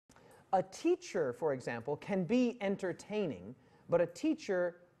a teacher, for example, can be entertaining, but a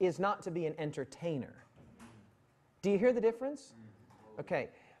teacher is not to be an entertainer. Do you hear the difference? Okay.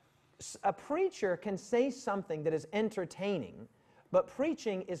 A preacher can say something that is entertaining, but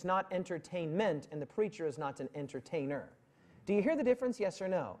preaching is not entertainment, and the preacher is not an entertainer. Do you hear the difference, yes or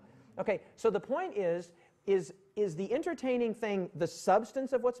no? Okay, so the point is the entertaining thing the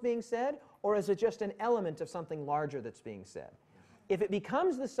substance of what's being said, or is it just an element of something larger that's being said? If it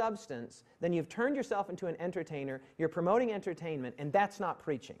becomes the substance, then you've turned yourself into an entertainer, you're promoting entertainment, and that's not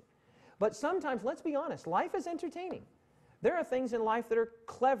preaching. But sometimes, let's be honest, life is entertaining. There are things in life that are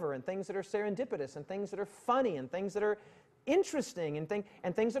clever, and things that are serendipitous, and things that are funny, and things that are interesting, and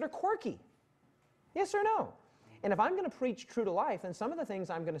things that are quirky. Yes or no? And if I'm going to preach true to life, then some of the things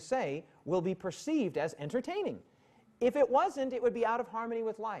I'm going to say will be perceived as entertaining. If it wasn't, it would be out of harmony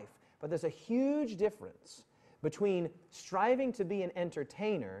with life. But there's a huge difference between striving to be an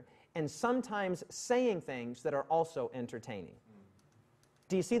entertainer and sometimes saying things that are also entertaining.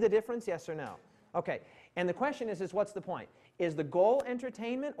 Do you see the difference, yes or no? Okay, and the question is what's the point? Is the goal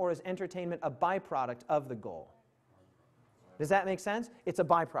entertainment, or is entertainment a byproduct of the goal? Does that make sense? It's a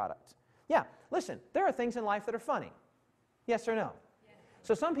byproduct. Yeah, listen, there are things in life that are funny. Yes or no? Yes.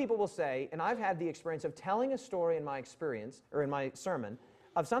 So some people will say, and I've had the experience of telling a story in my experience, or in my sermon,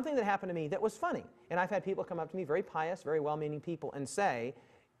 of something that happened to me that was funny. And I've had people come up to me, very pious, very well-meaning people, and say,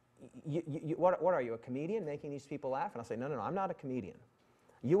 what are you, a comedian making these people laugh? And I'll say, no, I'm not a comedian.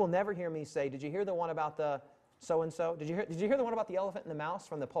 You will never hear me say, did you hear the one about the so-and-so? Did you hear the one about the elephant and the mouse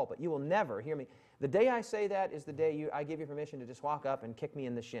from the pulpit? You will never hear me. The day I say that is the day I give you permission to just walk up and kick me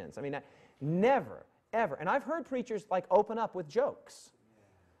in the shins. I mean, never, ever. And I've heard preachers like open up with jokes.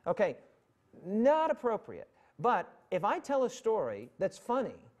 Okay, not appropriate. But if I tell a story that's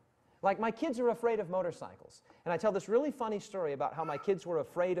funny, like my kids are afraid of motorcycles, and I tell this really funny story about how my kids were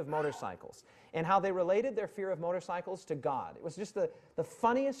afraid of motorcycles and how they related their fear of motorcycles to God. It was just the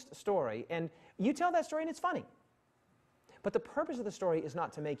funniest story, and you tell that story and it's funny. But the purpose of the story is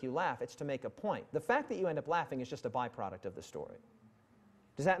not to make you laugh, it's to make a point. The fact that you end up laughing is just a byproduct of the story.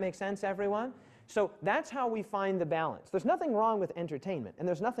 Does that make sense, everyone? So that's how we find the balance. There's nothing wrong with entertainment, and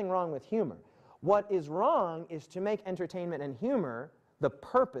there's nothing wrong with humor. What is wrong is to make entertainment and humor the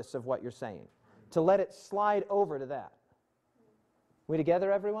purpose of what you're saying, to let it slide over to that. We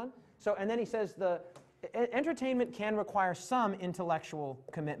together, everyone? So, and then he says entertainment can require some intellectual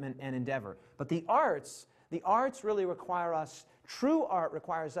commitment and endeavor, but the arts really require us, true art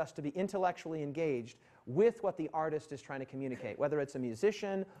requires us to be intellectually engaged with what the artist is trying to communicate, whether it's a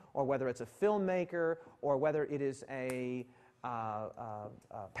musician, or whether it's a filmmaker, or whether it is a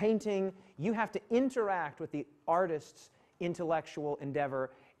painting. You have to interact with the artist's intellectual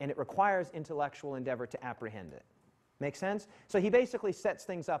endeavor, and it requires intellectual endeavor to apprehend it. Make sense? So he basically sets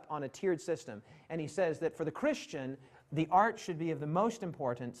things up on a tiered system, and he says that for the Christian, the art should be of the most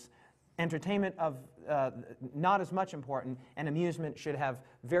importance, entertainment of not as much important, and amusement should have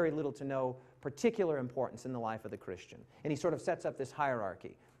very little to no particular importance in the life of the Christian. And he sort of sets up this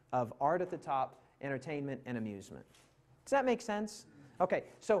hierarchy of art at the top, entertainment, and amusement. Does that make sense? Okay,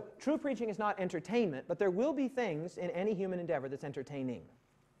 so true preaching is not entertainment, but there will be things in any human endeavor that's entertaining.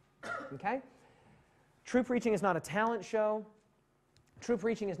 Okay? True preaching is not a talent show. True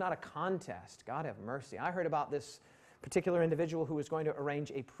preaching is not a contest. God have mercy. I heard about this particular individual who was going to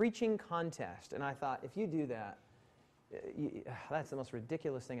arrange a preaching contest, and I thought, if you do that, that's the most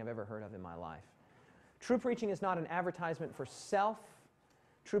ridiculous thing I've ever heard of in my life. True preaching is not an advertisement for self.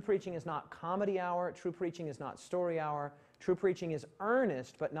 True preaching is not comedy hour. True preaching is not story hour. True preaching is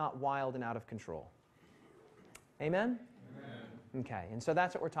earnest, but not wild and out of control. Amen? Amen. Okay, and so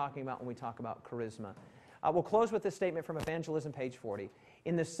that's what we're talking about when we talk about charisma. We'll close with this statement from Evangelism, page 40.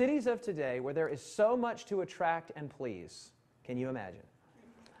 In the cities of today, where there is so much to attract and please, can you imagine?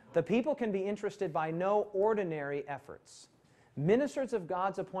 The people can be interested by no ordinary efforts. Ministers of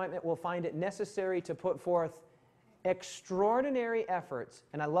God's appointment will find it necessary to put forth extraordinary efforts,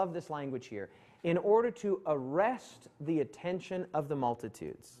 and I love this language here, in order to arrest the attention of the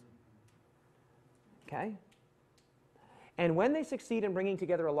multitudes. Okay? And when they succeed in bringing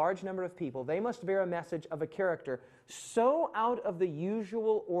together a large number of people, they must bear a message of a character so out of the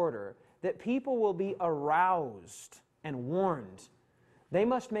usual order that people will be aroused and warned. They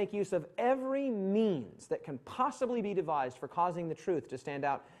must make use of every means that can possibly be devised for causing the truth to stand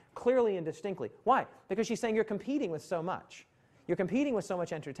out clearly and distinctly. Why? Because she's saying you're competing with so much. You're competing with so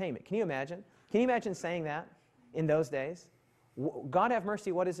much entertainment. Can you imagine? Can you imagine saying that in those days? God have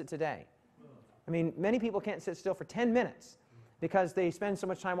mercy, what is it today? I mean, many people can't sit still for 10 minutes because they spend so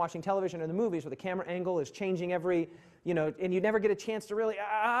much time watching television or the movies where the camera angle is changing every and you never get a chance to really,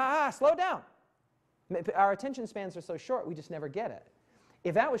 slow down. Our attention spans are so short, we just never get it.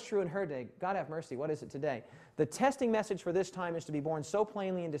 If that was true in her day, God have mercy, what is it today? The testing message for this time is to be born so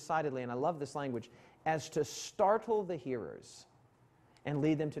plainly and decidedly, and I love this language, as to startle the hearers and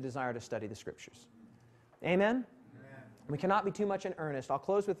lead them to desire to study the Scriptures. Amen? We cannot be too much in earnest. I'll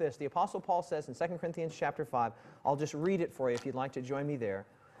close with this. The Apostle Paul says in 2 Corinthians chapter 5, I'll just read it for you if you'd like to join me there.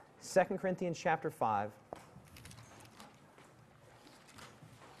 2 Corinthians chapter 5.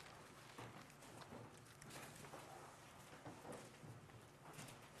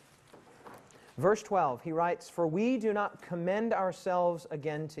 Verse 12, he writes, "For we do not commend ourselves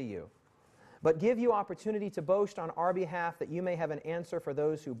again to you, but give you opportunity to boast on our behalf, that you may have an answer for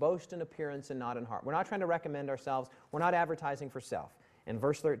those who boast in appearance and not in heart." We're not trying to recommend ourselves. We're not advertising for self. In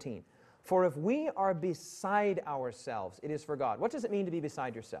verse 13, "For if we are beside ourselves, it is for God." What does it mean to be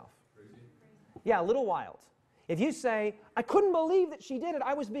beside yourself? Crazy. Yeah, a little wild. If you say, "I couldn't believe that she did it.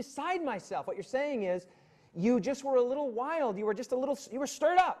 I was beside myself," what you're saying is, you just were a little wild. You were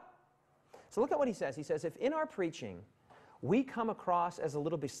stirred up. So look at what he says. He says, if in our preaching we come across as a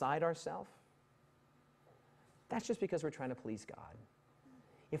little beside ourselves, that's just because we're trying to please God.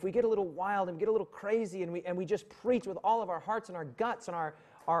 If we get a little wild and get a little crazy and we just preach with all of our hearts and our guts and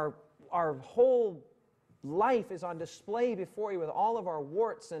our whole life is on display before you with all of our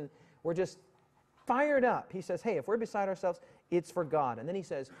warts and we're just fired up, he says, hey, if we're beside ourselves, it's for God. And then he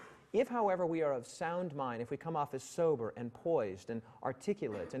says, if, however, we are of sound mind, if we come off as sober and poised and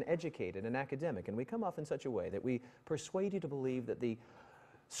articulate and educated and academic, and we come off in such a way that we persuade you to believe that the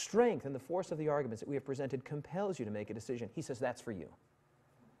strength and the force of the arguments that we have presented compels you to make a decision, he says, that's for you.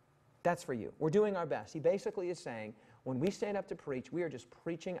 That's for you. We're doing our best. He basically is saying, when we stand up to preach, we are just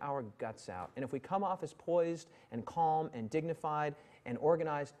preaching our guts out. And if we come off as poised and calm and dignified and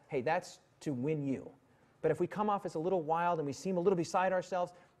organized, hey, that's to win you. But if we come off as a little wild and we seem a little beside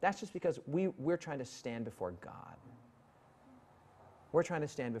ourselves, that's just because we're trying to stand before God. We're trying to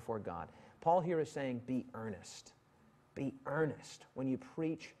stand before God. Paul here is saying, be earnest. Be earnest. When you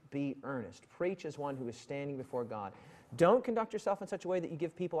preach, be earnest. Preach as one who is standing before God. Don't conduct yourself in such a way that you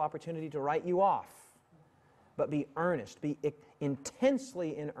give people opportunity to write you off. But be earnest. Be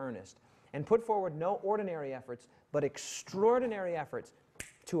intensely in earnest. And put forward no ordinary efforts, but extraordinary efforts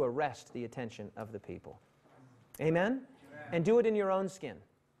to arrest the attention of the people. Amen? And do it in your own skin.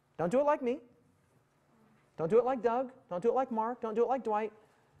 Don't do it like me. Don't do it like Doug. Don't do it like Mark. Don't do it like Dwight.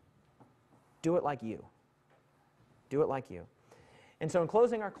 Do it like you. Do it like you. And so in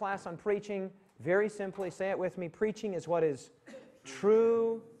closing our class on preaching, very simply, say it with me, preaching is what is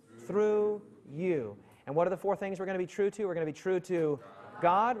true through you. And what are the four things we're going to be true to? We're going to be true to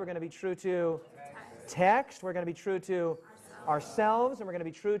God. We're going to be true to text. We're going to be true to ourselves. And we're going to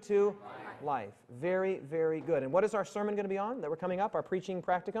be true to life. Very, very good. And what is our sermon going to be on that we're coming up? Our preaching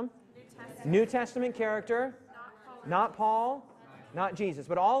practicum? New Testament character. Not Paul. Not Jesus.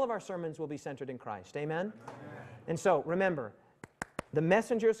 But all of our sermons will be centered in Christ. Amen? And so, remember, the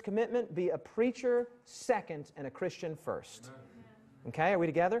messenger's commitment, be a preacher second and a Christian first. Okay, are we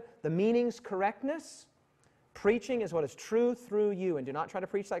together? The meaning's correctness. Preaching is what is true through you, and do not try to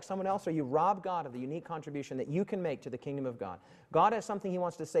preach like someone else or you rob God of the unique contribution that you can make to the kingdom of God. God has something He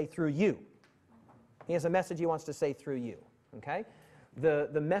wants to say through you. He has a message He wants to say through you. Okay? The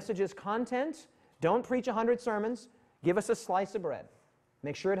message's content, don't preach 100 sermons. Give us a slice of bread.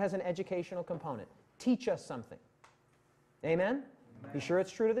 Make sure it has an educational component. Teach us something. Amen? Be sure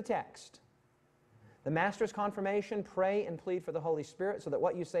it's true to the text. The Master's confirmation, pray and plead for the Holy Spirit so that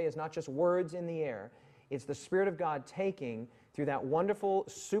what you say is not just words in the air. It's the Spirit of God taking through that wonderful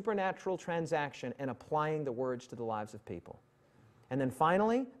supernatural transaction and applying the words to the lives of people. And then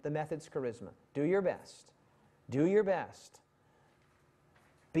finally, the method's charisma. Do your best. Do your best.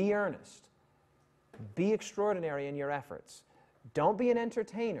 Be earnest. Be extraordinary in your efforts. Don't be an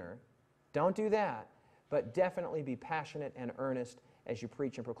entertainer. Don't do that. But definitely be passionate and earnest as you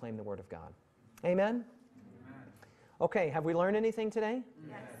preach and proclaim the Word of God. Amen? Okay, have we learned anything today?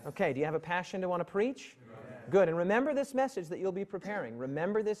 Yes. Okay, do you have a passion to want to preach? Yes. Good, and remember this message that you'll be preparing.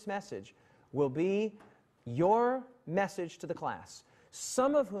 Remember this message will be your message to the class,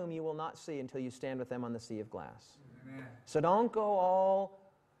 some of whom you will not see until you stand with them on the sea of glass. Amen. So don't go all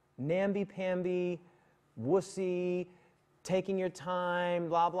namby-pamby, wussy, taking your time,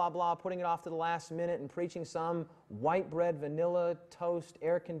 blah, blah, blah, putting it off to the last minute and preaching some white bread, vanilla, toast,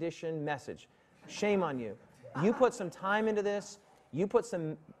 air-conditioned message. Shame on you. You put some time into this, you put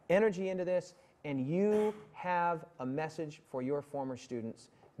some energy into this, and you have a message for your former students,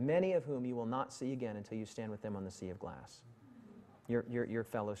 many of whom you will not see again until you stand with them on the sea of glass. Your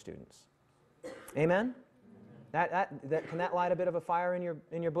fellow students. Amen? Can that light a bit of a fire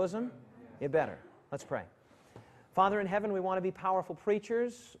in your bosom? It better. Let's pray. Father in heaven, we want to be powerful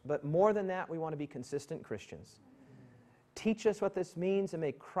preachers, but more than that, we want to be consistent Christians. Teach us what this means, and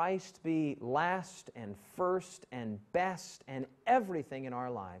may Christ be last and first and best and everything in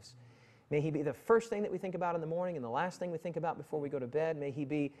our lives. May He be the first thing that we think about in the morning and the last thing we think about before we go to bed. May He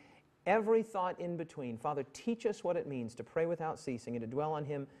be every thought in between. Father, teach us what it means to pray without ceasing and to dwell on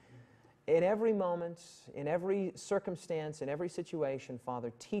Him in every moment, in every circumstance, in every situation.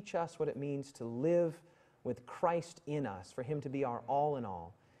 Father, teach us what it means to live with Christ in us, for Him to be our all in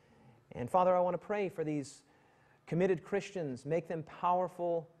all. And Father, I want to pray for these committed Christians. Make them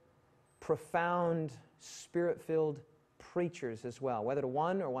powerful, profound, Spirit-filled preachers as well, whether to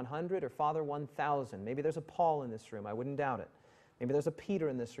 1 or 100 or, Father, 1,000. Maybe there's a Paul in this room. I wouldn't doubt it. Maybe there's a Peter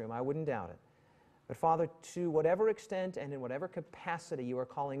in this room. I wouldn't doubt it. But Father, to whatever extent and in whatever capacity You are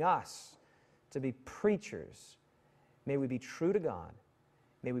calling us to be preachers, may we be true to God.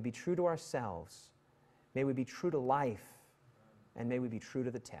 May we be true to ourselves. May we be true to life, and may we be true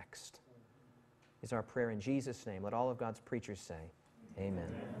to the text. Is our prayer in Jesus' name. Let all of God's preachers say, Amen.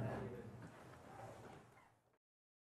 Amen.